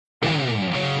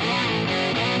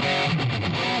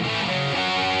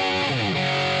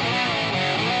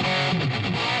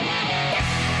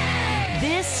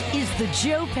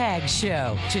Joe Pags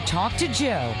Show. To talk to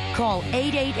Joe, call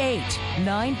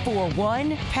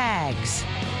 888-941-PAGS.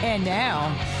 And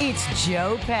now, it's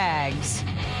Joe Pags.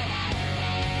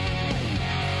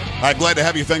 All right, glad to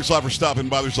have you. Thanks a lot for stopping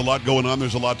by. There's a lot going on.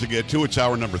 There's a lot to get to. It's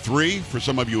hour number 3. For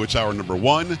some of you, it's hour number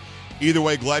 1. Either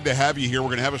way, glad to have you here. We're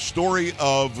going to have a story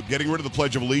of getting rid of the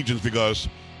Pledge of Allegiance because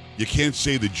you can't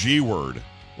say the G word.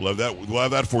 We'll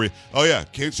have that for you. Oh, yeah,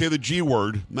 can't say the G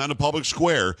word, not in a public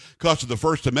square, because of the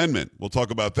First Amendment. We'll talk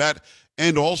about that.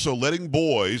 And also letting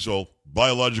boys, well,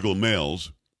 biological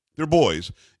males, they're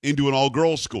boys, into an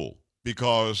all-girls school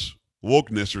because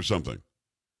wokeness or something.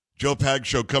 Joe Pags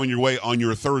Show coming your way on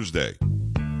your Thursday.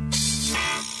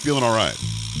 Feeling all right.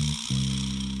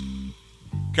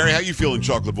 Carrie, how you feeling,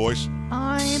 Chocolate Voice?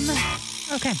 I'm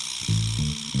okay.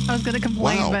 I was going to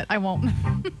complain, but I won't.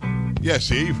 Yeah,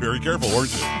 see? Very careful,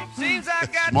 weren't you? Seems I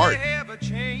got Smart. to have a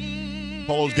change.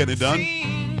 Polo's getting it done.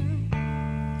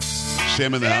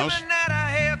 Sam in the house. Wish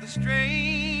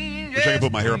I could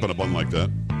put my hair up in a bun like that.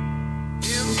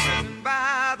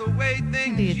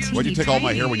 Why'd you take all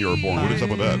my hair when you were born? What is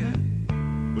up with that?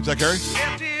 What's that, Carrie?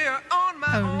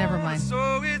 Oh, never mind.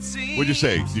 What'd you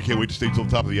say? You can't wait to stay till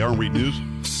the top of the hour and read news?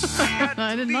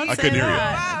 I did not say couldn't hear you.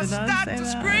 that. I did not say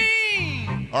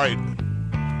that. All right.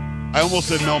 I almost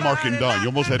said Mel, Mark, and Don. You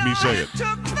almost had me say it.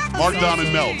 Mark, Don,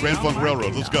 and Mel, Grand Funk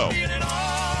Railroad. Let's go. I'm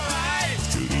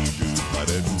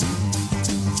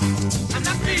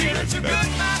not feeling too good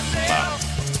myself.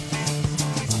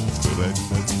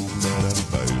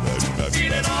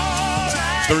 Feeling all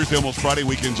right. Thursday, almost Friday.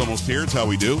 Weekend's almost here. It's how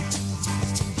we do.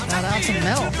 Shout out to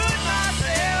Mel.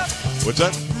 What's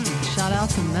that? Shout out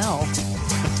to Mel.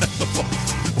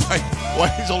 Why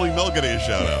is only Mel getting a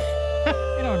shout out?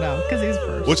 I don't know, because he's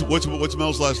first. What's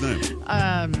Mel's last name?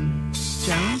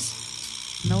 Jones?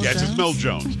 Mel Yes, Jones? it's Mel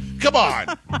Jones. Come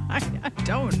on. I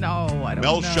don't know. I don't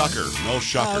Mel know. Shucker. Mel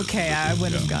Shucker. Okay, I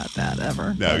wouldn't have got that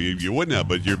ever. No, you wouldn't have,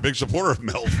 but you're a big supporter of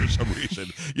Mel for some reason.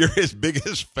 You're his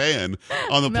biggest fan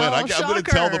on the planet. I'm going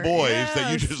to tell the boys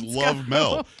that you just love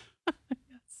Mel.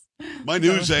 My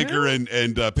news anchor and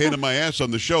pain in my ass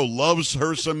on the show loves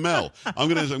her some Mel. I'm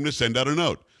gonna send out a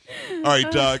note. All right,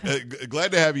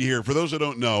 glad to have you here. For those that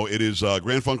don't know, it is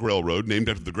Grand Funk Railroad, named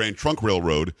after the Grand Trunk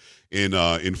Railroad in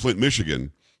Flint,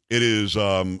 Michigan. It is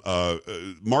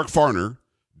Mark Farner,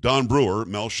 Don Brewer,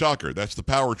 Mel Shucker. That's the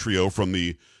power trio from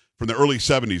the early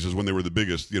 '70s is when they were the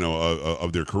biggest,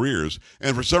 of their careers.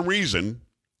 And for some reason,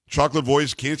 Chocolate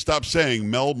Voice can't stop saying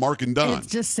Mel, Mark, and Don. It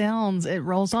just sounds, it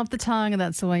rolls off the tongue, and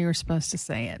that's the way you're supposed to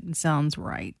say it. It sounds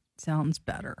right. Sounds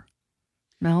better.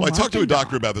 Mel, well, I Mark, talked to a and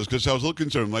doctor Don. about this because I was a little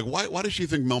concerned. I'm like, why does she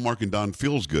think Mel, Mark, and Don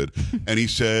feels good? And he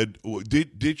said,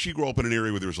 did she grow up in an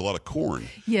area where there was a lot of corn?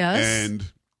 Yes. And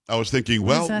I was thinking,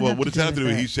 what does that have to do?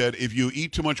 with He it? said, if you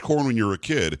eat too much corn when you're a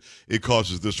kid, it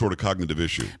causes this sort of cognitive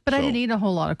issue. But I didn't eat a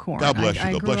whole lot of corn. God bless you,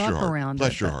 I though. grew Bless your up heart. around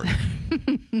Bless it, your but- heart.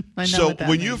 I know So what that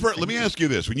when you means. first, let me ask you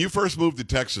this: when you first moved to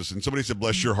Texas and somebody said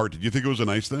 "bless your heart," did you think it was a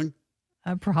nice thing?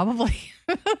 Probably.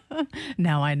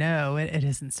 Now I know it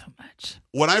isn't so much.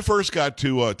 When I first got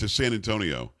to San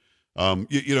Antonio, you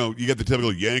get the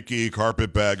typical Yankee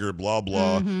carpetbagger, blah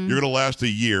blah. Mm-hmm. You're going to last a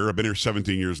year. I've been here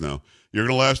 17 years now. You're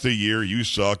going to last a year. You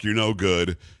suck. You're no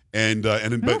good.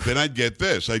 But then I'd get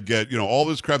this. I'd get all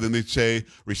this crap. Then they'd say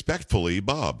respectfully,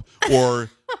 Bob, or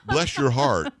bless your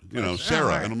heart,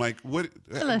 Sarah. heart. And I'm like, what?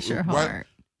 Bless your why- heart.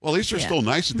 Well, at least they're still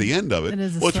nice at the end of it. It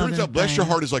is a Well, it turns southern out bless your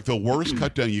thing. heart is like the worst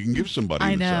cut down you can give somebody.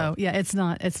 I in the know. South. Yeah, it's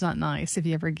not nice if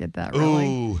you ever get that. Really.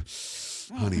 Oh,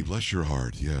 honey, bless your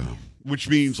heart. Yeah. Which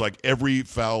means like every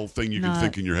foul thing you can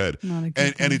think in your head. Not a good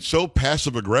And thing. it's so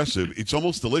passive aggressive, it's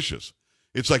almost delicious.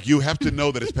 It's like you have to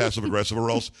know that it's passive aggressive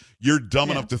or else you're dumb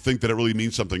enough to think that it really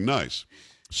means something nice.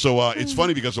 So it's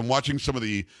funny because I'm watching some of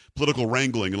the political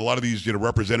wrangling, and a lot of these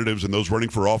representatives and those running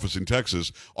for office in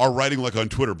Texas are writing like on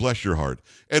Twitter, bless your heart.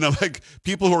 And I'm like,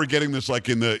 people who are getting this like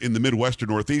in the Midwest or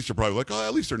Northeast are probably like, oh,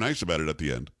 at least they're nice about it at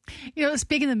the end.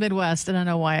 Speaking of the Midwest, and I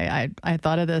know why I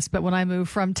thought of this, but when I moved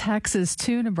from Texas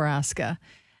to Nebraska,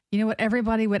 you know what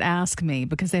everybody would ask me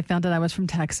because they found out I was from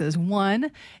Texas?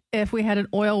 One, if we had an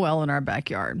oil well in our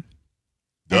backyard.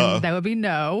 Duh. And that would be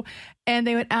no. And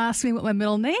they would ask me what my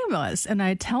middle name was. And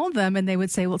I'd tell them, and they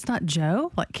would say, well, it's not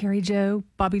Joe, like Carrie Joe,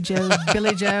 Bobby Joe,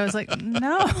 Billy Joe. I was like,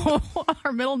 no,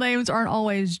 our middle names aren't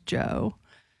always Joe.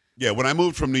 Yeah, when I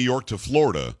moved from New York to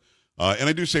Florida, and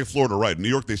I do say Florida right. In New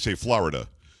York, they say Florida.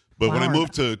 But when I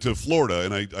moved to Florida,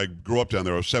 and I grew up down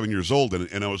there, I was 7 years old,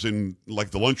 and I was in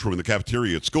like the lunchroom in the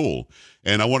cafeteria at school,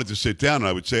 and I wanted to sit down, and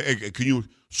I would say, hey, can you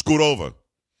scoot over?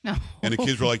 No. And the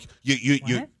kids were like,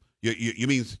 you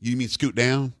mean scoot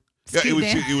down? Yeah,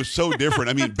 it was so different.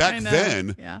 I mean, back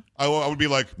then, Yeah. I would be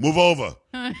like, move over.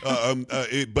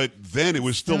 But then it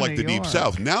was still So like the New deep York.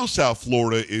 South. Now South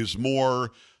Florida is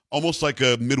more almost like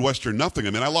a Midwestern nothing. I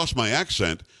mean, I lost my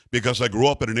accent because I grew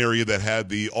up in an area that had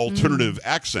the alternative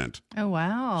accent. Oh,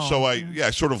 wow. So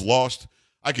I sort of lost.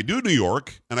 I could do New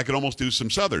York, and I could almost do some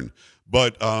Southern.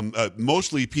 But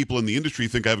mostly people in the industry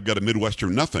think I've got a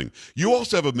Midwestern nothing. You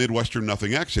also have a Midwestern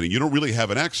nothing accent, and you don't really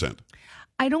have an accent.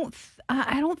 I don't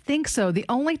think so. The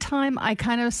only time I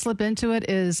kind of slip into it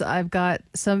is I've got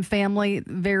some family,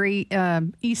 very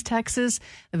East Texas,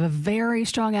 they have a very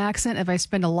strong accent. If I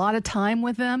spend a lot of time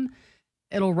with them,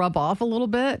 it'll rub off a little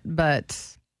bit.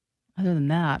 But other than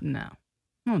that, no.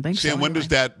 I don't think so. Sam, when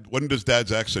anyway. does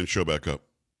Dad's accent show back up?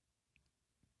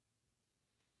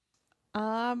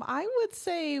 I would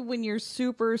say when you're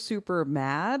super, super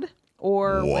mad,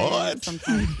 or when What?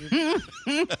 sometimes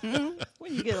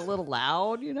when you get a little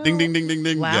loud, you know. Ding, ding, ding, ding,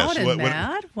 ding. Loud yes. and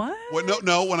mad? What?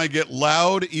 No. When I get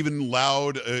loud, even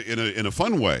loud in a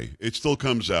fun way, it still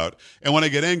comes out. And when I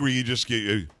get angry, you just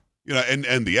get,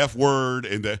 and the F word,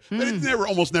 and but it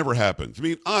almost never happens. I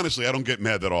mean, honestly, I don't get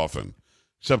mad that often,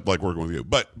 except like working with you.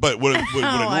 But what I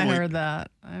normally, I heard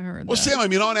that. Well, that. Sam, I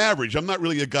mean, on average, I'm not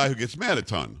really a guy who gets mad a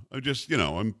ton. I'm just,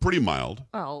 I'm pretty mild.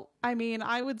 Well, I mean,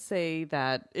 I would say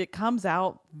that it comes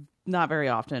out not very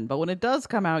often, but when it does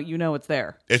come out, you know it's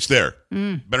there. It's there.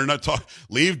 Better not talk.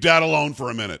 Leave Dad alone for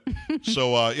a minute.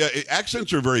 So,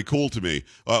 accents are very cool to me.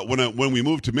 When we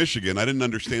moved to Michigan, I didn't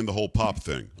understand the whole pop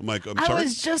thing. I'm like, I'm sorry. I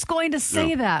was just going to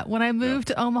say that when I moved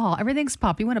to Omaha, everything's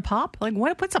pop. You want a pop? Like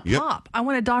what's a pop? I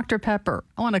want a Dr. Pepper.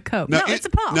 I want a Coke. Now, it's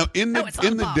a pop. Now, in it's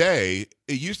not the a pop. day,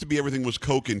 it used to be everything was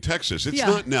Coke in Texas. It's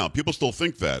not now. People still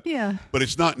think that. Yeah. But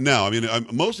it's not now. I mean,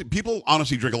 mostly people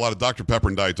honestly drink a lot of Dr. Pepper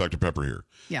and Diet Dr. Pepper here.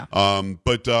 Yeah.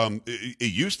 But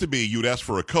it used to be you'd ask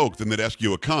for a Coke, then they'd ask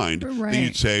you a kind. Right. Then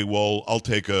you'd say, well, I'll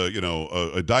take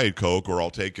a Diet Coke, or I'll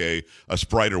take a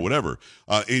Sprite or whatever.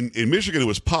 In Michigan, it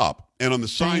was pop. And on the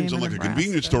signs Same on in like a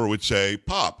convenience Nebraska. store would say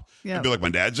pop. Yep. I'd be like, my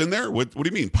dad's in there? What do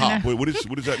you mean pop? What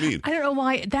does that mean? I don't know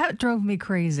why. That drove me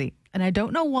crazy. And I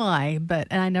don't know why,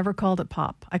 and I never called it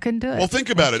pop. I couldn't do it. Well, think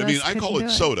about it. I mean, just I call couldn't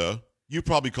it do soda. You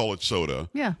probably call it soda.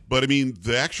 Yeah. But I mean,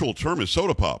 the actual term is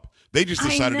soda pop. They just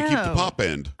decided to keep the know. pop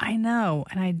end. I know.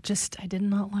 And I did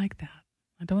not like that.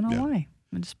 I don't know why.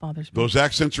 It just bothers me. Those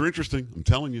accents are interesting. I'm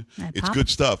telling you. It's pop? good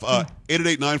stuff.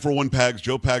 888-941-PAGS,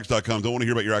 joepags.com. Don't want to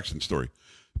hear about your accent story.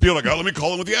 People are like, let me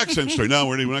call him with the accent story. No,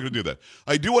 we're not going to do that.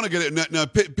 I do want to get it. Now,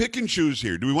 pick and choose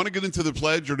here. Do we want to get into the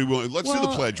pledge, or do we want, let's do the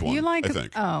pledge one, I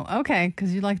think. Oh, okay,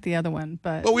 because you like the other one.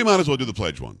 But Well, we might as well do the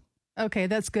pledge one. okay,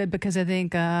 that's good because I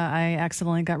think I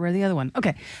accidentally got rid of the other one.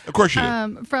 Okay. Of course you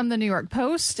did. From the New York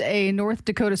Post, a North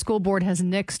Dakota school board has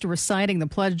nixed reciting the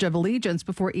Pledge of Allegiance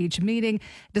before each meeting,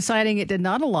 deciding it did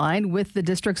not align with the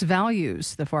district's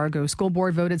values. The Fargo school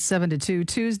board voted 7-2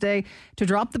 Tuesday to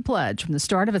drop the pledge from the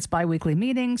start of its biweekly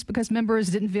meetings because members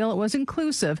didn't feel it was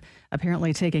inclusive,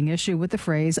 apparently taking issue with the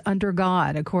phrase "under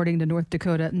God," according to North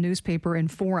Dakota newspaper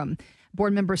Inforum.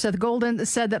 Board member Seth Golden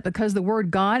said that because the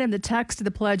word God in the text of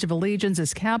the Pledge of Allegiance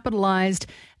is capitalized,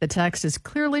 the text is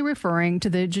clearly referring to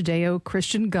the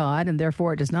Judeo-Christian God, and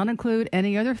therefore it does not include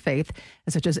any other faith,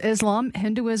 such as Islam,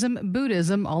 Hinduism,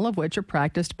 Buddhism, all of which are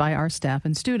practiced by our staff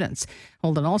and students.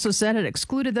 Holden also said it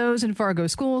excluded those in Fargo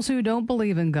schools who don't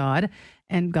believe in God,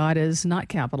 and God is not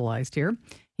capitalized here.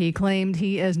 He claimed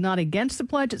he is not against the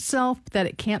pledge itself, but that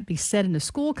it can't be said in a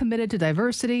school committed to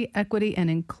diversity, equity, and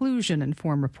inclusion,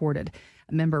 Inform reported.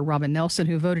 Member Robin Nelson,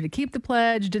 who voted to keep the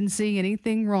pledge, didn't see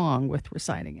anything wrong with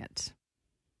reciting it.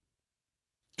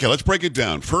 Okay, let's break it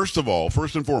down. First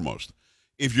and foremost,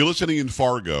 if you're listening in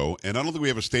Fargo, and I don't think we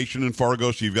have a station in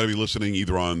Fargo, so you've got to be listening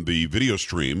either on the video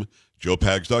stream,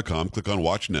 joepags.com, click on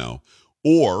Watch Now,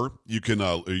 or you can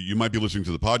you might be listening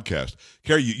to the podcast.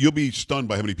 Carrie, you'll be stunned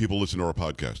by how many people listen to our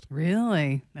podcast.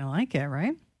 Really? I like it,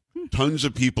 right? Tons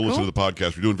of people listen to the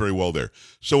podcast. We're doing very well there.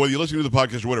 So whether you're listening to the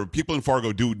podcast or whatever, people in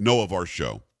Fargo do know of our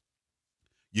show.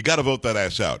 You got to vote that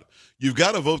ass out. You've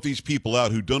got to vote these people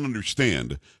out who don't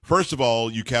understand. First of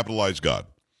all, you capitalize God.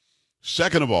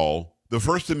 Second of all, the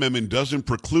First Amendment doesn't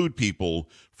preclude people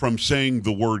from saying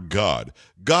the word God.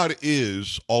 God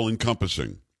is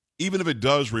all-encompassing. Even if it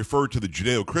does refer to the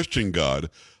Judeo-Christian God,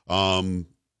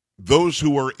 those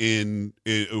who are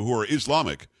who are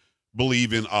Islamic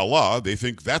believe in Allah. They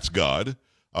think that's God.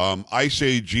 I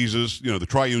say Jesus, the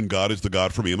triune God is the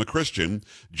God for me. I'm a Christian.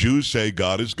 Jews say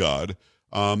God is God.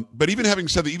 But even having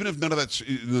said that, even if none of that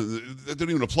doesn't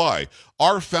even apply,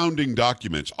 our founding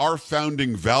documents, our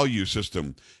founding value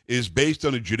system is based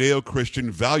on a Judeo-Christian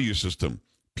value system,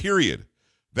 period.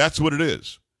 That's what it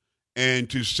is. And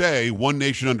to say one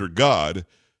nation under God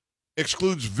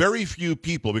excludes very few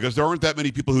people because there aren't that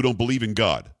many people who don't believe in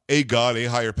God, a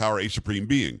higher power, a supreme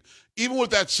being. Even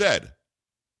with that said,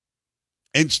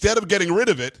 instead of getting rid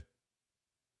of it,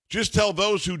 just tell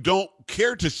those who don't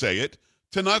care to say it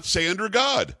to not say under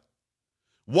God.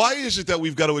 Why is it that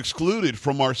we've got to exclude it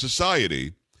from our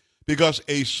society because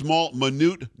a small,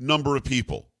 minute number of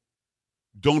people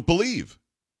don't believe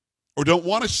or don't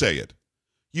want to say it?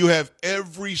 You have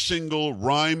every single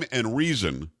rhyme and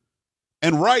reason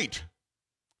and right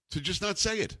to just not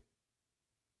say it.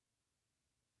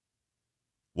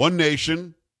 One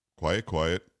nation,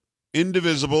 quiet,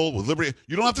 indivisible, with liberty.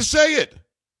 You don't have to say it.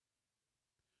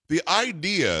 The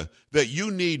idea that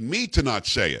you need me to not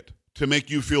say it to make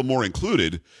you feel more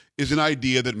included is an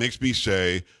idea that makes me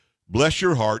say, bless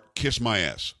your heart, kiss my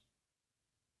ass.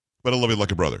 But I love you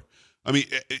like a brother. I mean,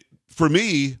 for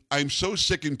me, I'm so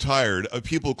sick and tired of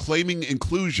people claiming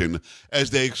inclusion as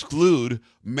they exclude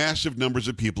massive numbers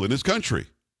of people in this country.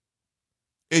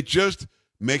 It just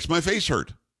makes my face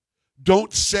hurt.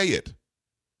 Don't say it.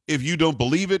 If you don't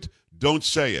believe it, don't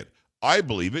say it. I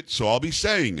believe it, so I'll be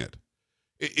saying it.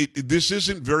 This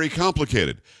isn't very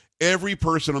complicated. Every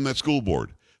person on that school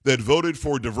board that voted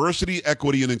for diversity,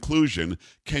 equity, and inclusion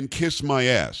can kiss my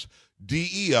ass.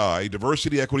 DEI,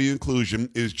 diversity, equity, and inclusion,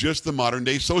 is just the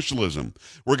modern-day socialism.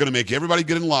 We're going to make everybody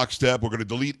get in lockstep. We're going to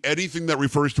delete anything that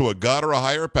refers to a God or a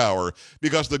higher power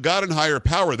because the God and higher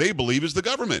power they believe is the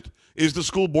government, is the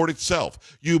school board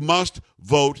itself. You must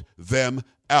vote them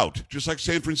out, just like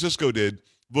San Francisco did,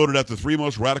 voted out the 3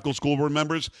 most radical school board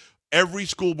members. Every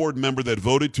school board member that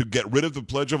voted to get rid of the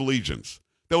Pledge of Allegiance,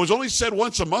 that was only said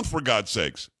once a month, for God's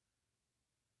sakes,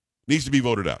 needs to be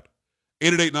voted out.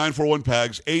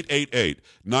 888-941-PAGS,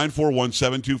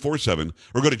 888-941-7247,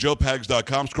 or go to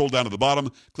joepags.com, scroll down to the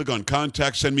bottom, click on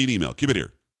Contact, send me an email. Keep it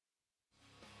here.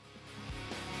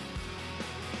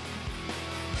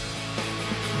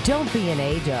 Don't be an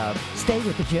A-dub. Stay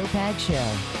with the Joe Pags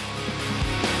Show.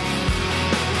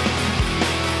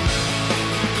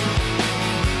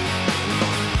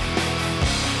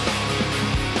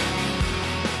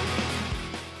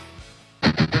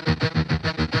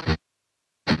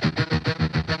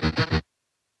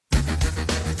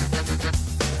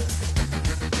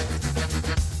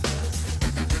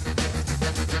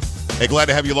 Hey, glad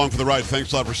to have you along for the ride.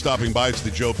 Thanks a lot for stopping by. It's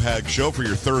the Joe Pags Show for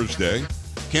your Thursday.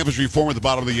 Campus Reform at the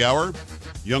bottom of the hour.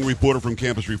 Young reporter from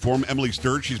Campus Reform, Emily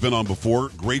Sturge. She's been on before.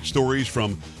 Great stories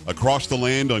from across the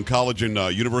land on college and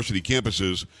university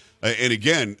campuses. And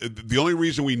again, the only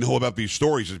reason we know about these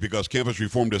stories is because Campus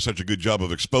Reform does such a good job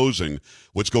of exposing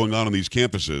what's going on these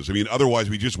campuses. I mean, otherwise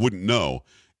we just wouldn't know.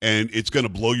 And it's going to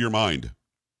blow your mind.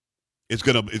 It's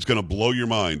gonna blow your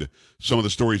mind, some of the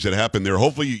stories that happen there.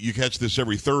 Hopefully you catch this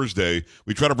every Thursday.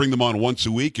 We try to bring them on once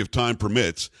a week if time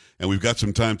permits, and we've got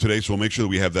some time today, so we'll make sure that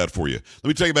we have that for you. Let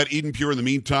me tell you about Eden Pure in the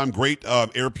meantime. Great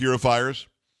air purifiers.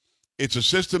 It's a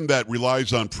system that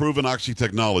relies on proven oxy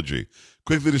technology,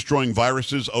 quickly destroying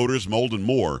viruses, odors, mold, and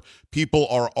more. People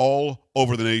are all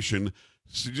over the nation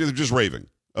just raving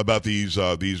about these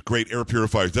great air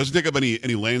purifiers. Doesn't take up any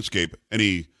landscape,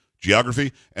 any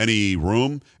geography, any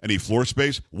room, any floor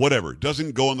space, whatever. It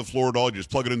doesn't go on the floor at all. You just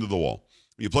plug it into the wall.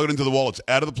 You plug it into the wall, it's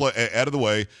out of the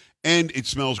way, and it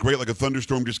smells great like a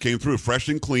thunderstorm just came through. Fresh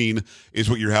and clean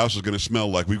is what your house is going to smell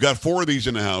like. We've got 4 of these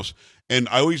in the house, and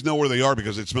I always know where they are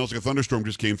because it smells like a thunderstorm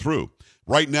just came through.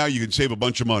 Right now, you can save a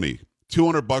bunch of money.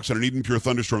 $200 on an Eden Pure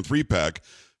Thunderstorm 3-pack.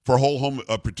 For whole home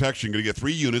protection, you're going to get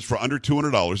 3 units for under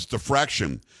 $200. It's a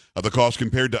fraction of the cost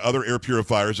compared to other air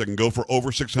purifiers that can go for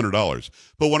over $600.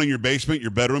 Put one in your basement,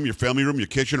 your bedroom, your family room, your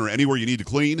kitchen, or anywhere you need to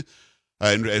clean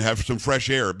and have some fresh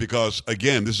air because,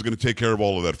 again, this is going to take care of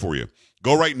all of that for you.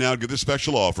 Go right now, get this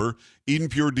special offer,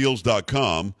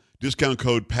 EdenPureDeals.com, discount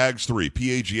code PAGS3,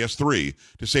 P-A-G-S-3,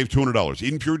 to save $200.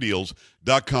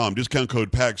 EdenPureDeals.com, discount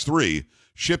code PAGS3.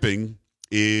 Shipping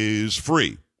is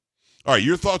free. All right,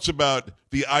 your thoughts about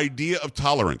the idea of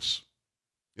tolerance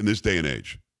in this day and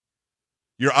age.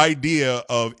 Your idea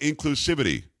of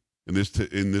inclusivity in this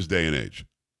day and age.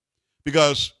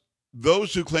 Because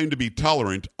those who claim to be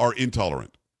tolerant are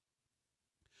intolerant.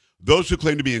 Those who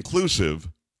claim to be inclusive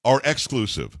are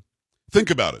exclusive.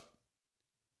 Think about it.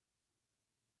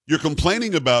 You're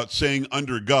complaining about saying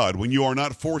under God when you are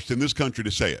not forced in this country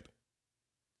to say it.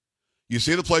 You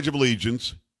say the Pledge of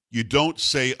Allegiance. You don't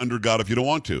say under God if you don't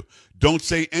want to. Don't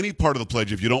say any part of the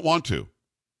pledge if you don't want to.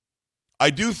 I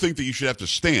do think that you should have to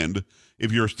stand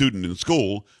if you're a student in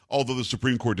school, although the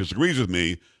Supreme Court disagrees with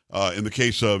me in the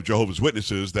case of Jehovah's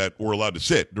Witnesses that were allowed to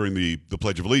sit during the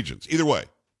Pledge of Allegiance. Either way,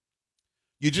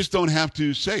 you just don't have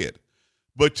to say it.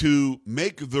 But to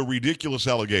make the ridiculous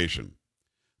allegation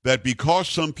that because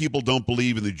some people don't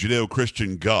believe in the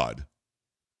Judeo-Christian God,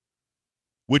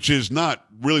 which is not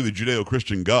really the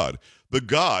Judeo-Christian God, the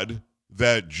God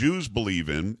that Jews believe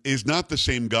in is not the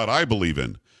same God I believe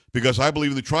in, because I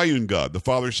believe in the triune God, the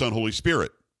Father, Son, Holy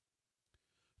Spirit.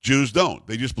 Jews don't.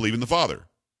 They just believe in the Father.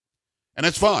 And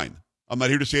that's fine. I'm not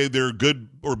here to say they're good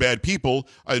or bad people.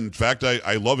 In fact,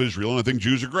 I love Israel, and I think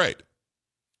Jews are great.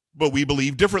 But we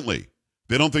believe differently.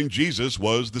 They don't think Jesus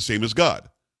was the same as God.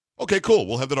 Okay, cool.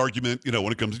 We'll have that argument,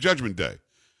 when it comes to Judgment Day.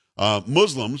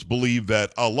 Muslims believe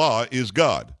that Allah is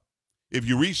God. If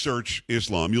you research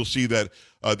Islam, you'll see that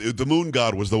the moon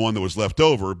god was the one that was left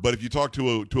over. But if you talk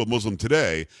to a Muslim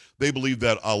today, they believe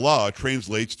that Allah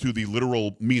translates to the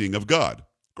literal meaning of God.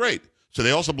 Great. So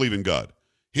they also believe in God.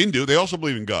 Hindu, they also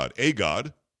believe in God, a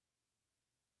God.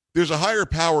 There's a higher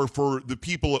power for the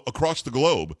people across the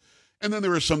globe, and then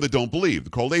there are some that don't believe.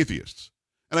 They're called atheists.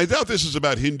 And I doubt this is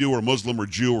about Hindu or Muslim or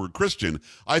Jew or Christian.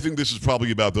 I think this is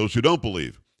probably about those who don't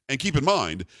believe. And keep in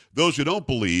mind, those who don't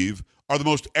believe are the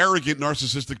most arrogant,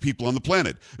 narcissistic people on the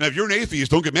planet. Now, if you're an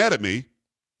atheist, don't get mad at me.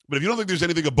 But if you don't think there's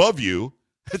anything above you,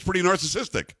 that's pretty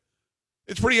narcissistic.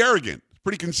 It's pretty arrogant. It's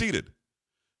pretty conceited.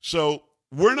 So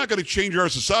we're not going to change our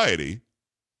society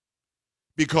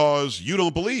because you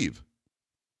don't believe.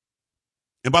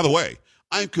 And by the way,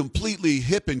 I'm completely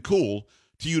hip and cool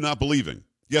to you not believing.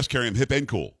 Yes, Carrie, I'm hip and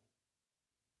cool.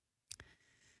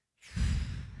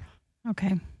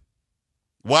 Okay.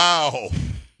 Wow.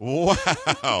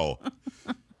 Wow.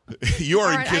 You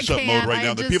are in kiss-up mode right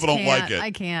now. The people don't like it.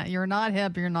 I can't. You're not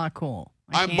hip. You're not cool.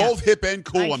 I'm both hip and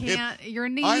cool. I'm hip. You're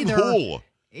neither. I'm cool.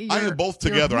 I am both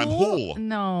together. I'm whole.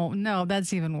 No,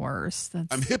 that's even worse.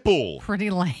 I'm hipple. Pretty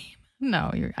lame.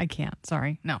 No, I can't.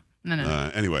 Sorry. No.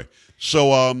 Anyway,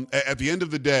 so at the end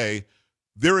of the day,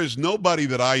 there is nobody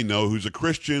that I know who's a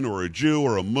Christian or a Jew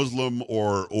or a Muslim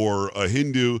or a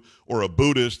Hindu or a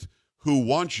Buddhist who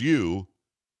wants you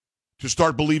to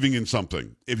start believing in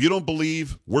something. If you don't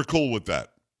believe, we're cool with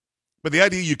that. But the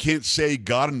idea you can't say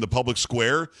God in the public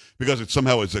square because it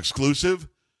somehow is exclusive,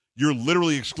 you're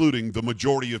literally excluding the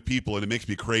majority of people, and it makes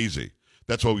me crazy.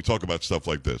 That's why we talk about stuff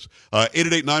like this.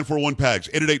 888-941-PAGS,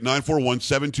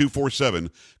 888-941-7247.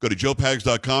 Go to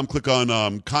joepags.com, click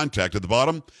on contact at the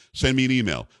bottom, send me an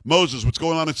email. Moses, what's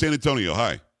going on in San Antonio?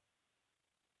 Hi.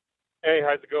 Hey,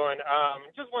 how's it going?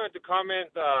 Just wanted to comment.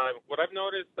 What I've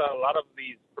noticed, a lot of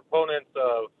these proponents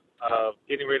of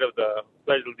getting rid of the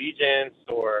Pledge of Allegiance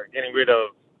or getting rid of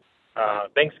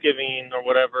Thanksgiving or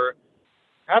whatever,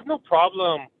 have no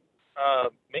problem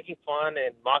making fun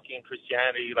and mocking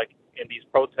Christianity, like in these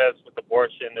protests with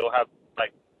abortion. They'll have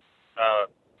like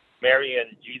Mary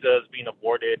and Jesus being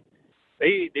aborted.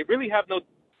 They really have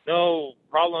no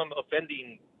problem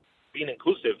offending, being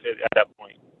inclusive at that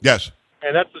point. Yes.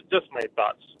 And that's just my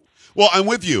thoughts. Well, I'm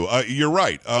with you. You're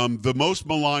right. The most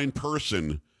maligned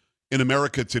person in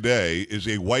America today is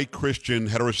a white Christian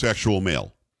heterosexual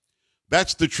male.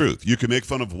 That's the truth. You can make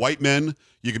fun of white men.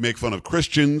 You can make fun of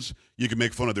Christians. You can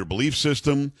make fun of their belief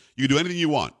system. You can do anything you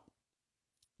want.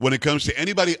 When it comes to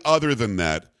anybody other than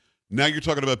that, now you're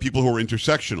talking about people who are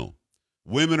intersectional.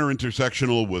 Women are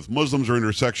intersectional with Muslims, are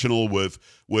intersectional with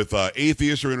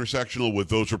atheists, are intersectional with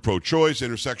those who are pro-choice,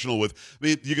 intersectional with, I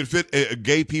mean, you can fit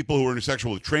gay people who are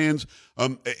intersectional with trans.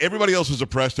 Everybody else is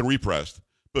oppressed and repressed.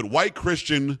 But white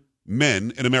Christian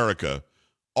men in America,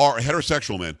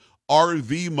 heterosexual men, are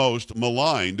the most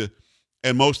maligned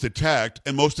and most attacked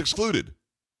and most excluded.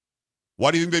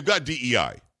 Why do you think they've got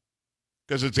DEI?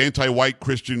 Because it's anti-white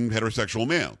Christian heterosexual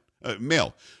male.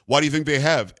 Why do you think they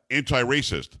have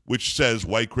anti-racist, which says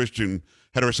white Christian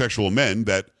heterosexual men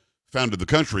that founded the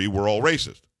country were all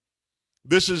racist?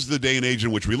 This is the day and age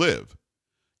in which we live.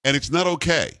 And it's not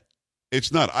okay.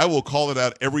 It's not. I will call it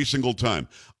out every single time.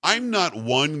 I'm not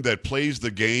one that plays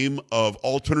the game of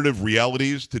alternative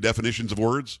realities to definitions of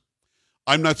words.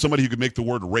 I'm not somebody who can make the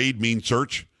word raid mean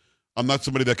search. I'm not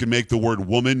somebody that can make the word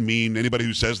woman mean anybody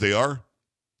who says they are.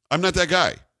 I'm not that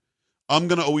guy. I'm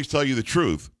going to always tell you the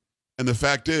truth. And the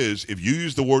fact is, if you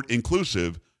use the word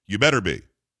inclusive, you better be.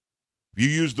 If you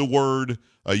use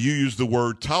the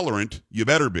word tolerant, you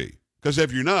better be. Because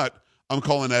if you're not, I'm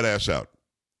calling that ass out.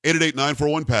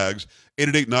 888-941-PAGS,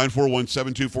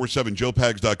 888-941-7247,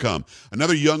 joepags.com.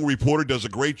 Another young reporter does a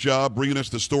great job bringing us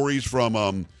the stories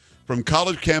from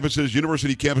college campuses,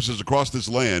 university campuses across this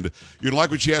land. You're going to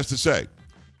like what she has to say.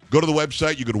 Go to the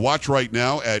website. You can watch right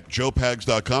now at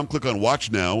joepags.com. Click on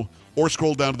Watch Now, or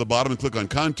scroll down to the bottom and click on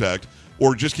Contact,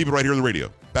 or just keep it right here on the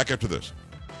radio. Back after this.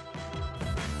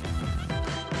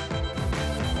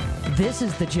 This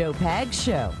is the Joe Pags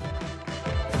Show.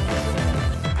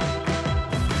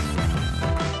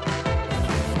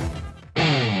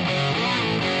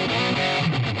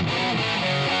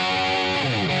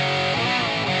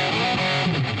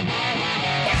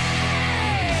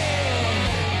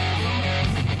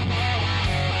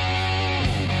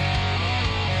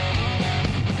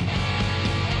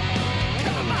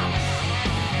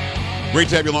 Great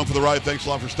to have you along for the ride. Thanks a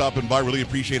lot for stopping by. Really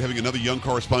appreciate having another young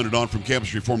correspondent on from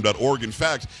campusreform.org. In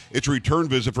fact, it's a return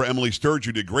visit for Emily Sturge,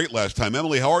 who did great last time.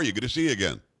 Emily, how are you? Good to see you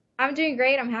again. I'm doing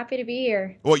great. I'm happy to be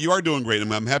here. Well, you are doing great,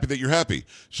 and I'm happy that you're happy.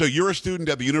 So you're a student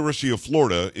at the University of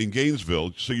Florida in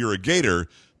Gainesville, so you're a Gator,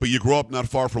 but you grew up not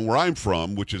far from where I'm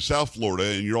from, which is South Florida,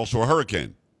 and you're also a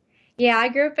Hurricane. Yeah, I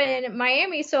grew up in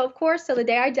Miami, so of course, till the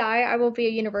day I die, I will be a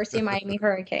University of Miami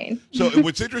Hurricane. So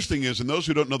what's interesting is, and those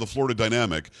who don't know the Florida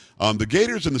dynamic, the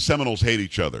Gators and the Seminoles hate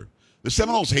each other. The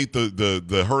Seminoles hate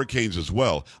the Hurricanes as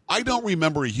well. I don't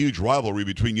remember a huge rivalry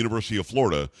between University of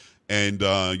Florida and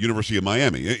University of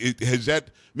Miami.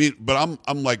 But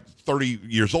I'm like 30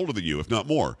 years older than you, if not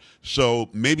more. So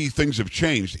maybe things have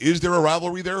changed. Is there a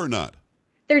rivalry there or not?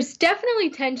 There's definitely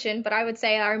tension, but I would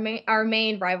say our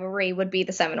main rivalry would be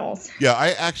the Seminoles. Yeah,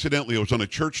 I was on a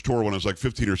church tour when I was like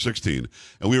 15 or 16,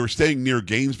 and we were staying near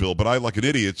Gainesville. But I, like an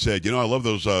idiot, said, "I love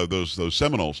those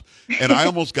Seminoles," and I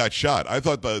almost got shot. I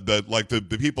thought that like the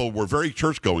people were very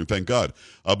church going, thank God,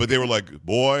 but they were like,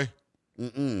 "Boy,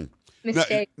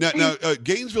 Mistake. Now,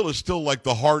 Gainesville is still like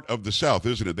the heart of the South,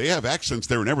 isn't it? They have accents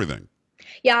there and everything.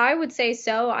 Yeah, I would say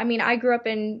so. I mean, I grew up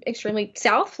in extremely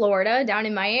South Florida, down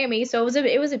in Miami, so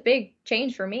it was a big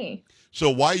change for me. So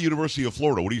why University of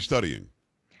Florida? What are you studying?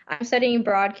 I'm studying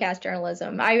broadcast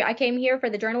journalism. I came here for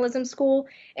the journalism school,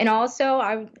 and also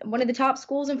I'm one of the top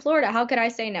schools in Florida. How could I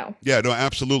say no? Yeah, no,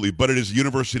 absolutely. But it is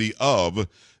University of,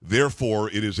 therefore,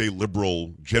 it is a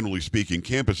liberal, generally speaking,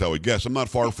 campus, I would guess. I'm not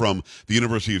far from the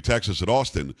University of Texas at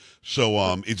Austin,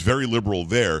 so it's very liberal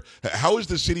there. How is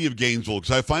the city of Gainesville?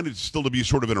 Because I find it still to be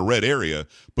sort of in a red area,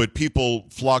 but people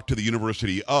flock to the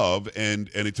University of, and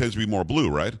it tends to be more blue,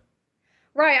 right?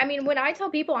 Right. I mean, when I tell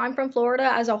people I'm from Florida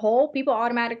as a whole, people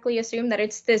automatically assume that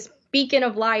it's this beacon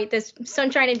of light, this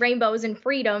sunshine and rainbows and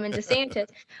freedom and DeSantis.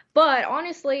 But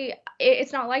honestly,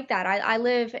 it's not like that. I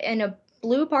live in a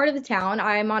blue part of the town.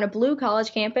 I'm on a blue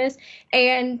college campus.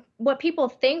 And what people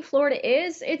think Florida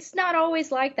is, it's not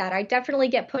always like that. I definitely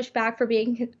get pushed back for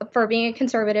being a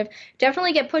conservative,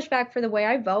 definitely get pushed back for the way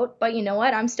I vote. But you know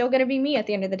what? I'm still going to be me at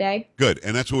the end of the day. Good.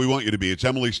 And that's what we want you to be. It's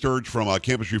Emily Sturge from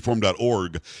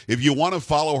campusreform.org. If you want to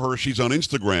follow her, she's on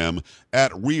Instagram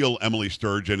at Real Emily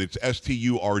Sturge, and it's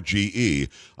Sturge.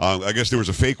 I guess there was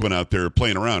a fake one out there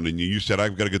playing around, and you said,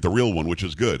 I've got to get the real one, which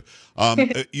is good.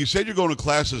 You said you're going to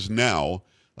classes now.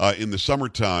 In the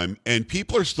summertime, and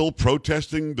people are still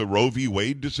protesting the Roe v.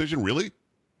 Wade decision, really?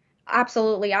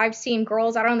 Absolutely. I've seen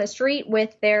girls out on the street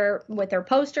with their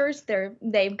posters.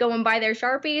 They go and buy their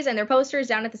Sharpies and their posters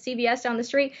down at the CVS down the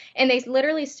street, and they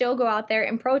literally still go out there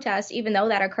and protest, even though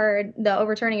that occurred, the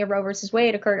overturning of Roe versus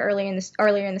Wade occurred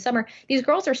earlier in the summer. These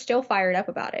girls are still fired up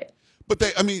about it.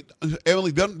 But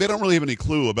Emily, they don't really have any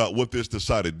clue about what this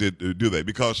decided, do they?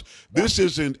 Because this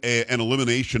isn't an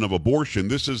elimination of abortion.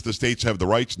 This is the states have the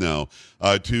rights now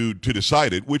to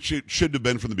decide it, which it should have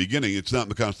been from the beginning. It's not in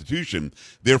the Constitution.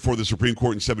 Therefore, the Supreme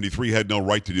Court in 73 had no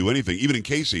right to do anything. Even in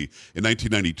Casey in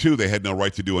 1992, they had no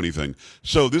right to do anything.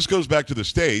 So this goes back to the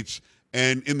states.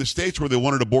 And in the states where they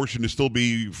wanted abortion to still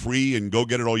be free and go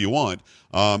get it all you want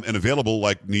and available,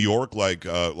 like New York, like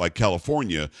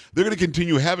California, they're going to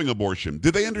continue having abortion.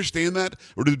 Did they understand that?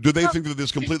 Or do they think that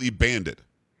this completely banned it?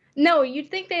 No,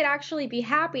 you'd think they'd actually be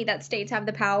happy that states have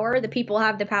the power, the people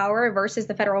have the power versus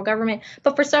the federal government.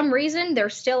 But for some reason, they're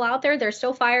still out there. They're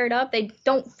still fired up. They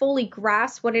don't fully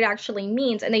grasp what it actually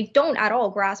means. And they don't at all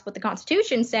grasp what the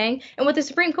Constitution's saying and what the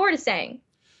Supreme Court is saying.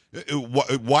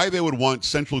 Why they would want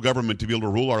central government to be able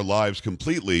to rule our lives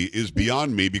completely is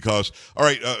beyond me, because, all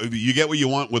right, you get what you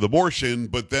want with abortion,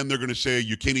 but then they're going to say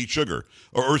you can't eat sugar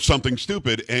or something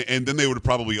stupid, and then they would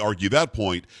probably argue that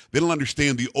point. They don't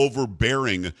understand the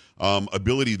overbearing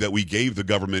ability that we gave the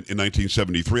government in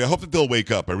 1973. I hope that they'll wake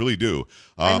up. I really do.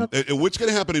 What's going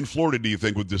to happen in Florida, do you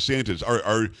think, with DeSantis?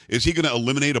 Is he going to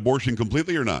eliminate abortion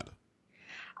completely or not?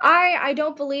 I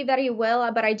don't believe that he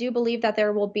will, but I do believe that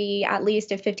there will be at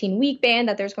least a 15-week ban,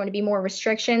 that there's going to be more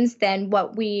restrictions than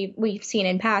what we've seen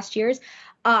in past years.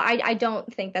 I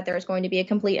don't think that there's going to be a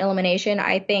complete elimination.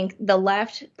 I think the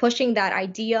left pushing that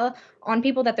idea on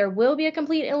people that there will be a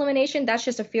complete elimination, that's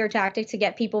just a fear tactic to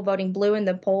get people voting blue in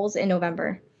the polls in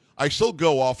November. I still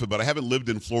go often, but I haven't lived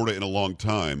in Florida in a long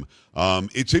time.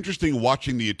 It's interesting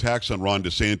watching the attacks on Ron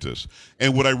DeSantis.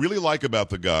 And what I really like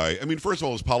about the guy, I mean, first of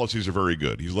all, his policies are very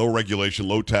good. He's low regulation,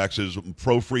 low taxes,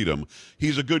 pro-freedom.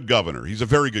 He's a good governor. He's a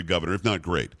very good governor, if not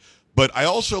great. But I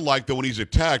also like that when he's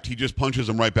attacked, he just punches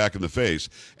him right back in the face.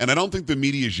 And I don't think the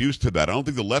media is used to that. I don't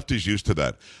think the left is used to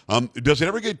that. Does it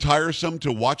ever get tiresome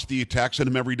to watch the attacks on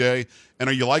him every day? And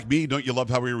are you like me? Don't you love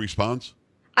how he responds?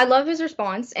 I love his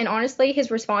response. And honestly, his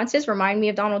responses remind me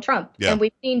of Donald Trump. Yeah. And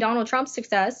we've seen Donald Trump's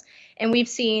success, and we've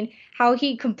seen how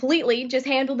he completely just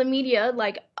handled the media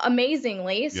like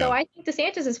amazingly. So Yeah. I think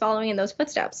DeSantis is following in those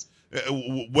footsteps.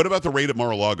 What about the raid at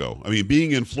Mar-a-Lago? I mean,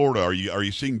 being in Florida, are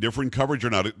you seeing different coverage or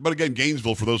not? But again,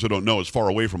 Gainesville, for those who don't know, is far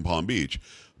away from Palm Beach.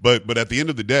 But at the end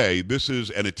of the day, this is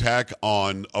an attack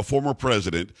on a former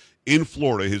president in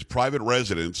Florida, his private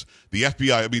residence. The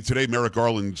FBI. I mean, today Merrick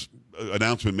Garland's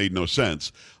announcement made no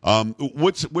sense.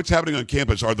 What's happening on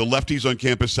campus? Are the lefties on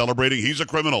campus celebrating? He's a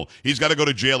criminal. He's got to go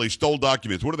to jail. He stole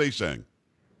documents. What are they saying?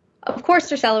 Of course,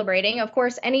 they're celebrating. Of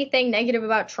course, anything negative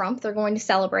about Trump, they're going to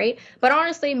celebrate. But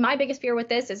honestly, my biggest fear with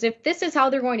this is if this is how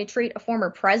they're going to treat a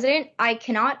former president, I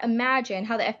cannot imagine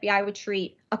how the FBI would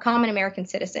treat a common American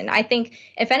citizen. I think,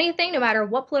 if anything, no matter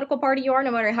what political party you are,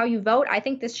 no matter how you vote, I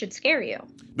think this should scare you.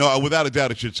 No, without a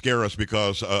doubt, it should scare us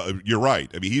because you're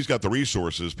right. I mean, he's got the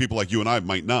resources. People like you and I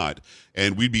might not,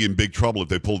 and we'd be in big trouble if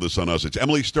they pulled this on us. It's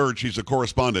Emily Sturge. She's a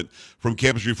correspondent from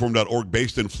campusreform.org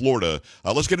based in Florida.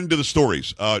 Let's get into the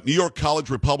stories. New York College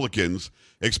Republicans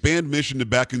expand mission to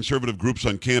back conservative groups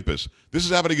on campus. This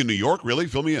is happening in New York? Really?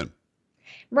 Fill me in.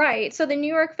 Right. So the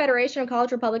New York Federation of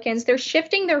College Republicans, they're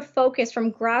shifting their focus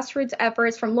from grassroots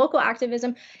efforts, from local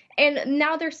activism, and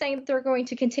now they're saying that they're going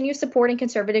to continue supporting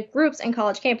conservative groups and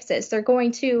college campuses. They're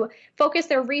going to focus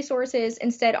their resources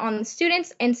instead on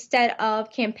students instead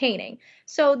of campaigning.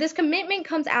 So this commitment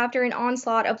comes after an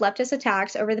onslaught of leftist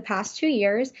attacks over the past 2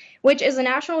 years, which is a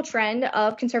national trend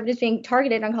of conservatives being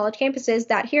targeted on college campuses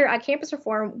that here at Campus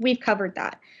Reform, we've covered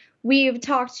that. We've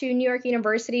talked to New York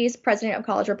University's president of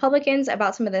college Republicans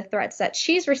about some of the threats that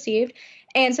she's received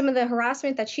and some of the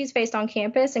harassment that she's faced on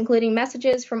campus, including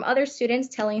messages from other students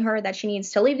telling her that she needs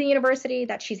to leave the university,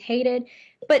 that she's hated.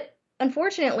 But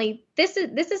unfortunately, this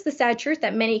is the sad truth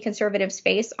that many conservatives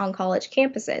face on college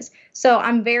campuses. So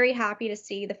I'm very happy to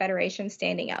see the Federation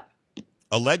standing up.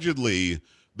 Allegedly,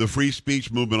 the free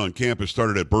speech movement on campus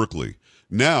started at Berkeley.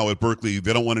 Now at Berkeley,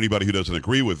 they don't want anybody who doesn't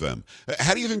agree with them.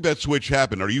 How do you think that switch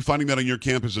happened? Are you finding that on your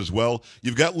campus as well?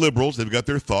 You've got liberals. They've got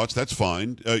their thoughts. That's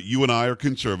fine. You and I are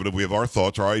conservative. We have our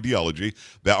thoughts, our ideology,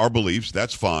 our beliefs.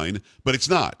 That's fine. But it's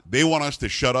not. They want us to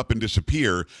shut up and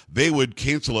disappear. They would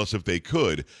cancel us if they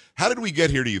could. How did we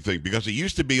get here, do you think? Because it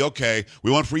used to be, okay,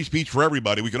 we want free speech for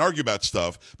everybody. We can argue about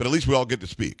stuff, but at least we all get to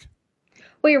speak.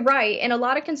 Well, you're right. And a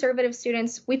lot of conservative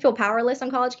students, we feel powerless on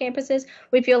college campuses.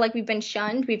 We feel like we've been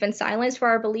shunned. We've been silenced for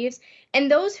our beliefs. And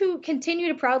those who continue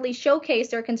to proudly showcase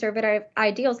their conservative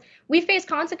ideals, we face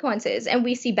consequences. And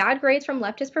we see bad grades from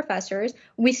leftist professors.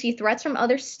 We see threats from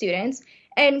other students.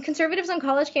 And conservatives on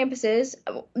college campuses,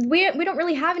 we don't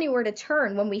really have anywhere to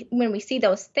turn when we see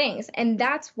those things. And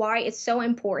that's why it's so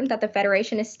important that the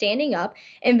Federation is standing up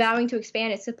and vowing to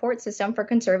expand its support system for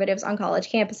conservatives on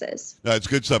college campuses. It's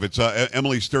good stuff. It's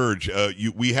Emily Sturge.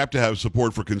 We have to have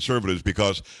support for conservatives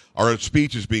because our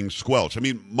speech is being squelched. I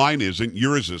mean, mine isn't,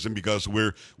 yours isn't, because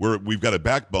we've got a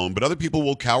backbone. But other people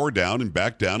will cower down and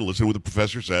back down and listen to what the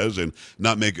professor says and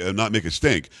not make a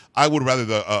stink. I would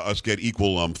rather us get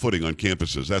equal footing on campus.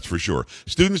 That's for sure.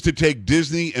 Students to take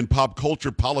Disney and pop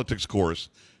culture politics course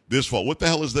this fall. What the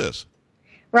hell is this?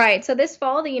 Right. So this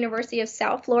fall, the University of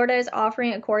South Florida is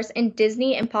offering a course in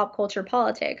Disney and pop culture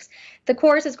politics. The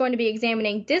course is going to be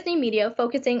examining Disney media,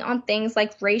 focusing on things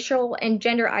like racial and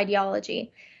gender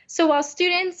ideology. So while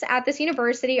students at this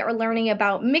university are learning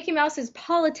about Mickey Mouse's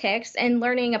politics and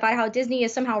learning about how Disney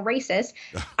is somehow racist,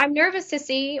 I'm nervous to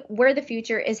see where the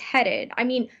future is headed. I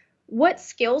mean, what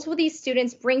skills will these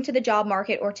students bring to the job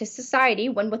market or to society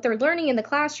when what they're learning in the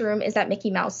classroom is that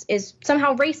Mickey Mouse is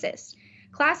somehow racist?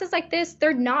 Classes like this,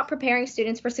 they're not preparing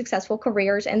students for successful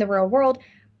careers in the real world,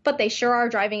 but they sure are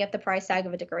driving up the price tag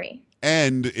of a degree.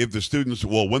 And if the students,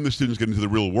 when the students get into the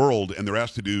real world and they're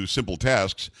asked to do simple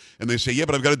tasks and they say, yeah,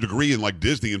 but I've got a degree in like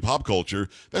Disney and pop culture,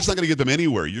 that's not going to get them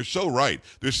anywhere. You're so right.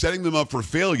 They're setting them up for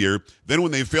failure. Then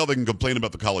when they fail, they can complain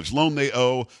about the college loan they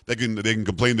owe. They can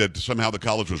complain that somehow the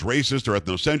college was racist or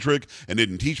ethnocentric and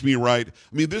didn't teach me right.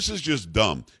 I mean, this is just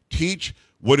dumb. Teach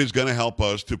what is going to help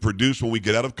us to produce when we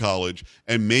get out of college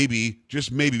and maybe,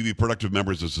 just maybe, be productive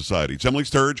members of society. It's Emily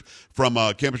Sturge from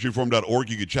campusreform.org.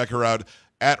 You can check her out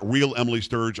at Real Emily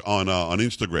Sturge on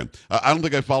Instagram. I don't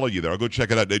think I follow you there. I'll go check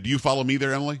it out. Do you follow me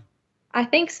there, Emily? I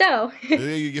think so.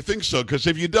 You think so? Because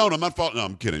if you don't, I'm not following. No,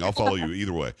 I'm kidding. I'll follow you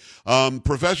either way.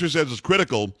 Professor says it's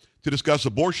critical to discuss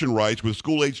abortion rights with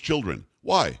school-age children.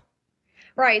 Why?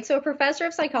 Right. So a professor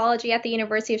of psychology at the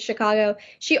University of Chicago,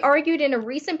 she argued in a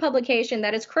recent publication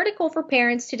that it's critical for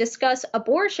parents to discuss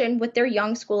abortion with their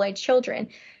young school-age children.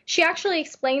 She actually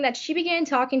explained that she began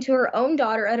talking to her own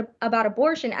daughter about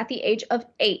abortion at the age of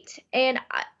 8. And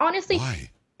honestly,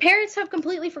 Why? parents have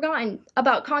completely forgotten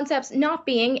about concepts not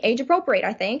being age appropriate,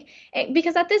 I think,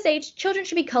 because at this age, children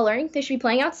should be coloring, they should be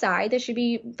playing outside, they should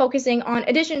be focusing on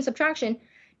addition and subtraction,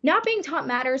 not being taught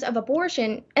matters of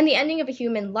abortion and the ending of a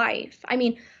human life. I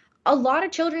mean, a lot of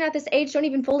children at this age don't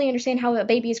even fully understand how a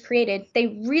baby is created.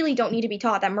 They really don't need to be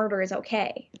taught that murder is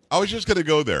okay. I was just going to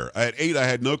go there. At 8, I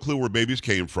had no clue where babies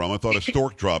came from. I thought a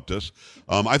stork dropped us.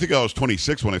 I think I was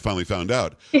 26 when I finally found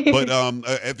out. But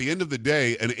at the end of the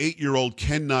day, an 8-year-old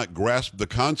cannot grasp the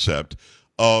concept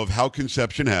of how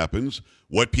conception happens,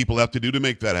 what people have to do to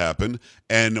make that happen,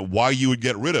 and why you would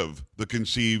get rid of the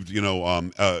conceived,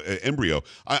 embryo.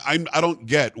 I don't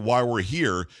get why we're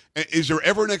here. Is there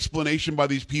ever an explanation by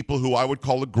these people who I would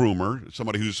call a groomer,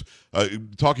 somebody who's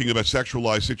talking about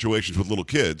sexualized situations with little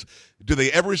kids? Do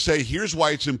they ever say, here's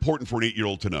why it's important for an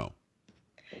 8-year-old to know?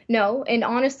 No, and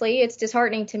honestly, it's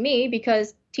disheartening to me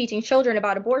because teaching children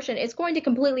about abortion is going to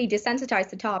completely desensitize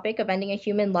the topic of ending a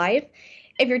human life.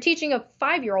 If you're teaching a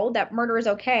 5-year-old that murder is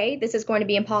okay, this is going to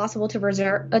be impossible to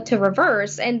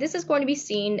reverse, and this is going to be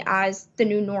seen as the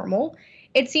new normal.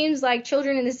 It seems like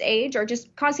children in this age are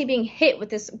just constantly being hit with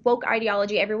this woke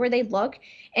ideology everywhere they look,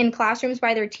 in classrooms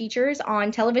by their teachers,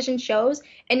 on television shows,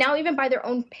 and now even by their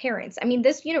own parents. I mean,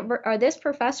 this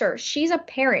professor, she's a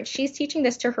parent. She's teaching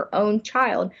this to her own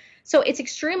child. So it's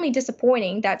extremely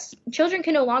disappointing that children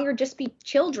can no longer just be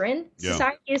children. Yeah.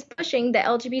 Society is pushing the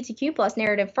LGBTQ plus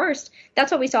narrative first.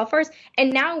 That's what we saw first.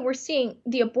 And now we're seeing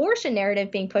the abortion narrative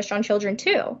being pushed on children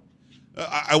too.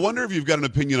 I wonder if you've got an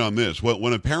opinion on this.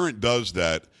 When a parent does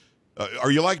that, are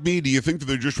you like me? Do you think that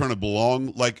they're just trying to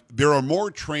belong? Like, there are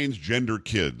more transgender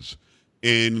kids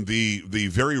in the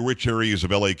very rich areas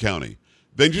of LA County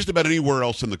than just about anywhere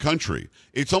else in the country.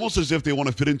 It's almost as if they want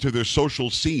to fit into their social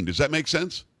scene. Does that make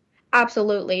sense?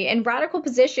 Absolutely. And radical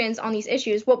positions on these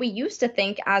issues, what we used to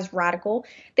think as radical,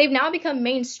 they've now become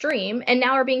mainstream and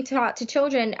now are being taught to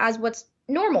children as what's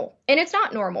normal. And it's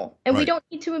not normal. And we don't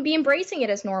need to be embracing it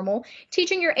as normal.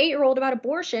 Teaching your 8-year-old about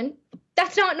abortion,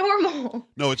 that's not normal.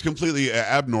 No, it's completely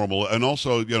abnormal. And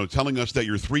also, telling us that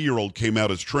your 3-year-old came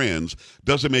out as trans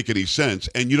doesn't make any sense.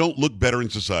 And you don't look better in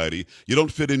society. You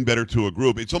don't fit in better to a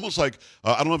group. It's almost like,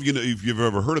 I don't know if you've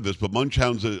ever heard of this, but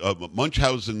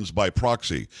Munchausen's by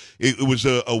proxy. It was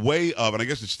a way of, and I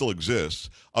guess it still exists,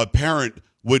 a parent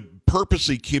would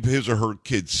purposely keep his or her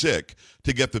kid sick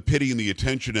to get the pity and the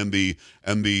attention and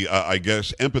the I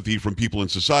guess empathy from people in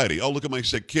society. Oh, look at my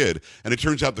sick kid. And it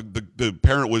turns out the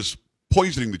parent was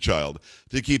poisoning the child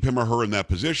to keep him or her in that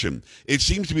position. It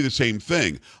seems to be the same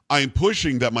thing. I'm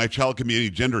pushing that my child can be any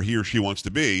gender he or she wants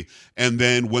to be, and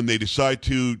then when they decide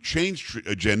to change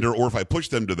a gender, or if I push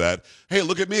them to that, hey,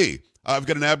 look at me. I've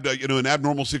got an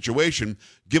abnormal situation.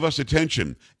 Give us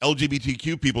attention.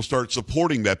 LGBTQ people start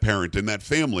supporting that parent and that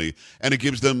family, and it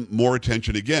gives them more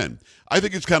attention again. I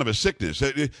think it's kind of a sickness.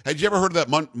 Had you ever heard of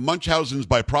that Munchausen's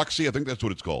by proxy? I think that's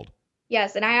what it's called.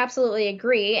 Yes, and I absolutely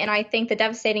agree. And I think the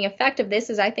devastating effect of this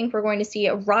is I think we're going to see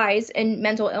a rise in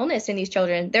mental illness in these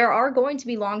children. There are going to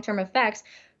be long-term effects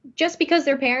just because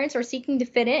their parents are seeking to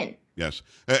fit in. Yes.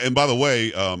 And by the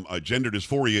way, gender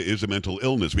dysphoria is a mental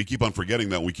illness. We keep on forgetting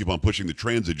that when we keep on pushing the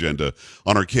trans agenda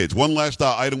on our kids. One last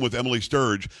item with Emily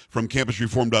Sturge from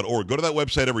campusreform.org. Go to that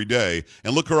website every day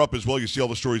and look her up as well. You see all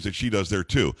the stories that she does there,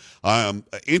 too.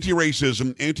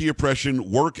 Anti-racism,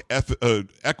 anti-oppression, work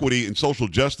equity, and social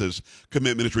justice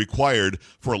commitment is required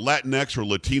for Latinx or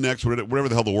Latinx, whatever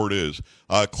the hell the word is,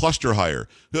 cluster hire.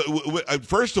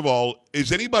 First of all,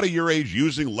 is anybody your age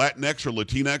using Latinx or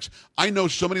Latinx? I know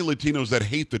so many Latinos that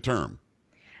hate the term.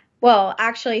 Well,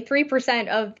 actually, 3%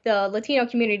 of the Latino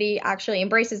community actually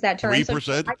embraces that term.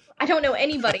 3%? So I don't know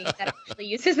anybody that actually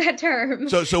uses that term.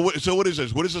 So what is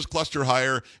this? What is this cluster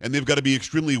hire? And they've got to be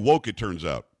extremely woke, it turns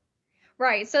out.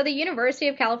 Right. So the University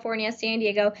of California, San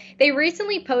Diego, they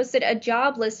recently posted a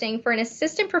job listing for an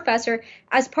assistant professor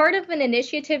as part of an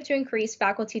initiative to increase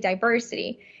faculty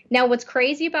diversity. Now, what's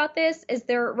crazy about this is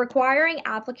they're requiring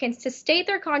applicants to state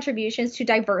their contributions to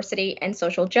diversity and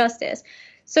social justice.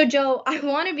 So, Joe, I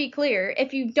want to be clear.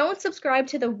 If you don't subscribe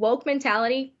to the woke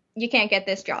mentality, you can't get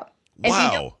this job.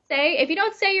 Wow. If you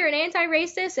don't say you're an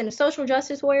anti-racist and a social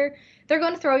justice warrior, they're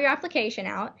going to throw your application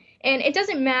out. And it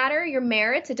doesn't matter your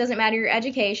merits. It doesn't matter your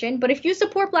education. But if you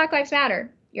support Black Lives Matter,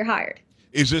 you're hired.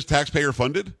 Is this taxpayer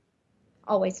funded?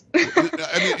 Always.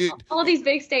 I mean, all these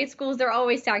big state schools, they're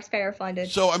always taxpayer funded.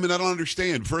 So, I don't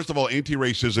understand. First of all,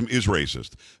 anti-racism is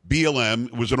racist.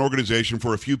 BLM was an organization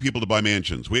for a few people to buy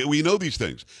mansions. We know these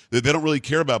things. They don't really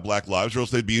care about black lives, or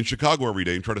else they'd be in Chicago every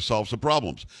day and try to solve some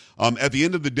problems. At the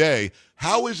end of the day,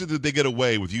 how is it that they get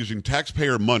away with using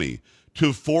taxpayer money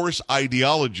to force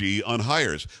ideology on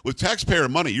hires. With taxpayer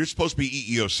money, you're supposed to be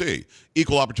EEOC,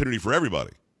 equal opportunity for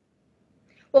everybody.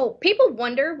 Well, people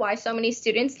wonder why so many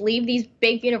students leave these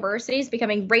big universities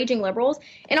becoming raging liberals.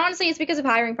 And honestly, it's because of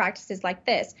hiring practices like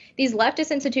this. These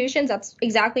leftist institutions, that's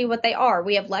exactly what they are.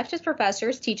 We have leftist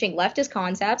professors teaching leftist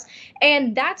concepts.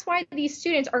 And that's why these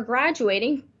students are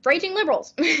graduating raging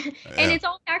liberals. And it's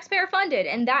all taxpayer funded.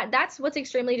 And that's what's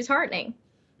extremely disheartening.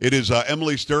 It is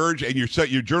Emily Sturge, and your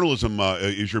journalism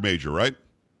is your major, right?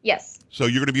 Yes. So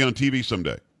you're going to be on TV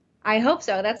someday. I hope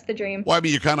so. That's the dream. Well, I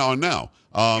mean, you're kind of on now.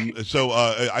 So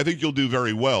I think you'll do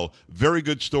very well. Very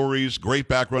good stories, great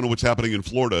background on what's happening in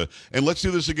Florida. And let's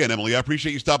do this again, Emily. I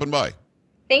appreciate you stopping by.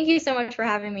 Thank you so much for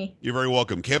having me. You're very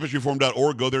welcome.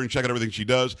 CampusReform.org. Go there and check out everything she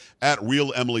does at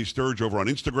Real Emily Sturge over on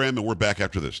Instagram. And we're back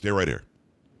after this. Stay right here.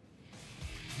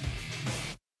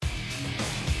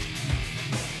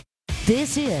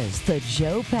 This is the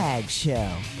Joe Pags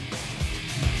Show.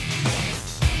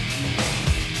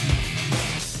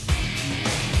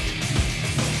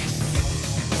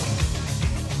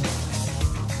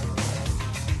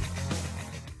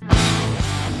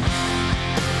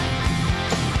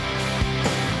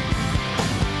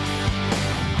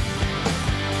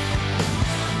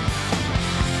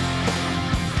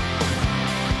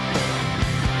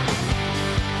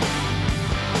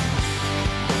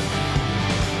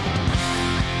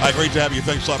 Hi, great to have you.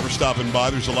 Thanks a lot for stopping by.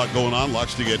 There's a lot going on,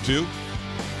 lots to get to,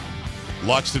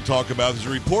 lots to talk about. There's a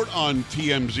report on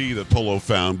TMZ that Polo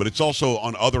found, but it's also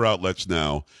on other outlets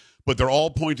now. But they're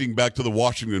all pointing back to the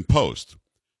Washington Post.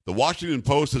 The Washington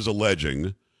Post is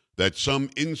alleging that some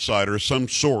insider, some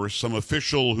source, some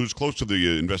official who's close to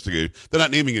the investigation, they're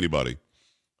not naming anybody,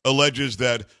 alleges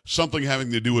that something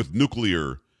having to do with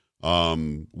nuclear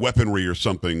weaponry or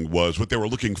something was what they were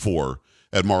looking for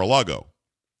at Mar-a-Lago.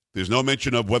 There's no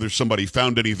mention of whether somebody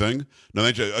found anything. No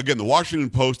mention. Again, the Washington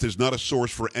Post is not a source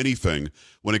for anything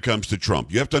when it comes to Trump.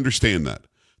 You have to understand that.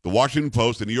 The Washington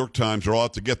Post, the New York Times are all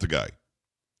out to get the guy.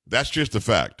 That's just a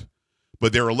fact.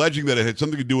 But they're alleging that it had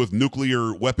something to do with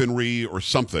nuclear weaponry or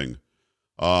something.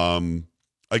 Again,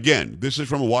 this is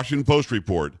from a Washington Post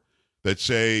report that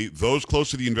say those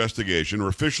close to the investigation or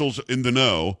officials in the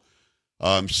know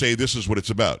say this is what it's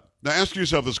about. Now, ask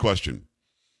yourself this question.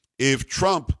 If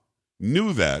Trump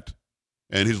knew that,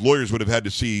 and his lawyers would have had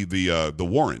to see the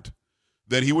warrant,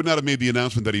 then he would not have made the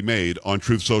announcement that he made on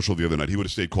Truth Social the other night. He would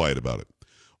have stayed quiet about it.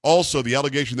 Also, the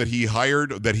allegation that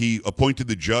he appointed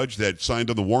the judge that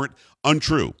signed on the warrant,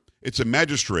 untrue. It's a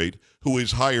magistrate who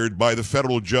is hired by the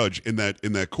federal judge in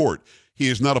that court. He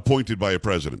is not appointed by a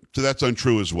president. So that's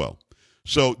untrue as well.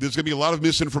 So there's going to be a lot of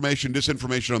misinformation,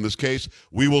 disinformation on this case.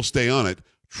 We will stay on it.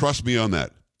 Trust me on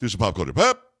that. Do some pop culture.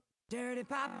 Pop. Dirty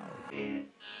Pop.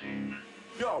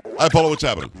 Hi, Paulo. What's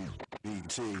happening?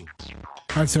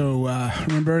 All right, so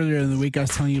remember earlier in the week I was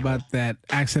telling you about that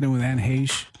accident with Anne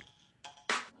Heche?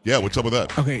 Yeah, what's up with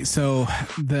that? Okay, so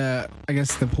I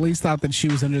guess the police thought that she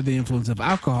was under the influence of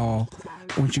alcohol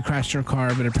when she crashed her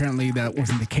car, but apparently that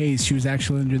wasn't the case. She was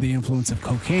actually under the influence of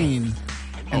cocaine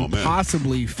and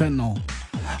possibly fentanyl.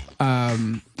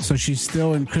 So she's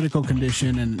still in critical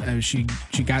condition, and she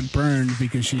got burned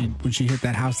because when she hit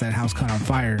that house caught on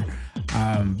fire.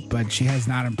 But she has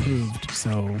not improved,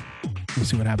 so we'll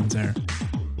see what happens there.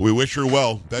 We wish her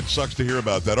well. That sucks to hear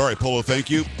about that. All right, Polo, thank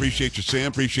you. Appreciate you, Sam.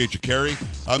 Appreciate you, Carrie.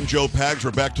 I'm Joe Pags.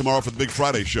 We're back tomorrow for the Big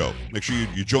Friday show. Make sure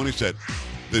you join us at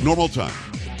the normal time.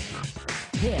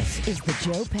 This is the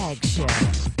Joe Pags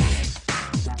Show.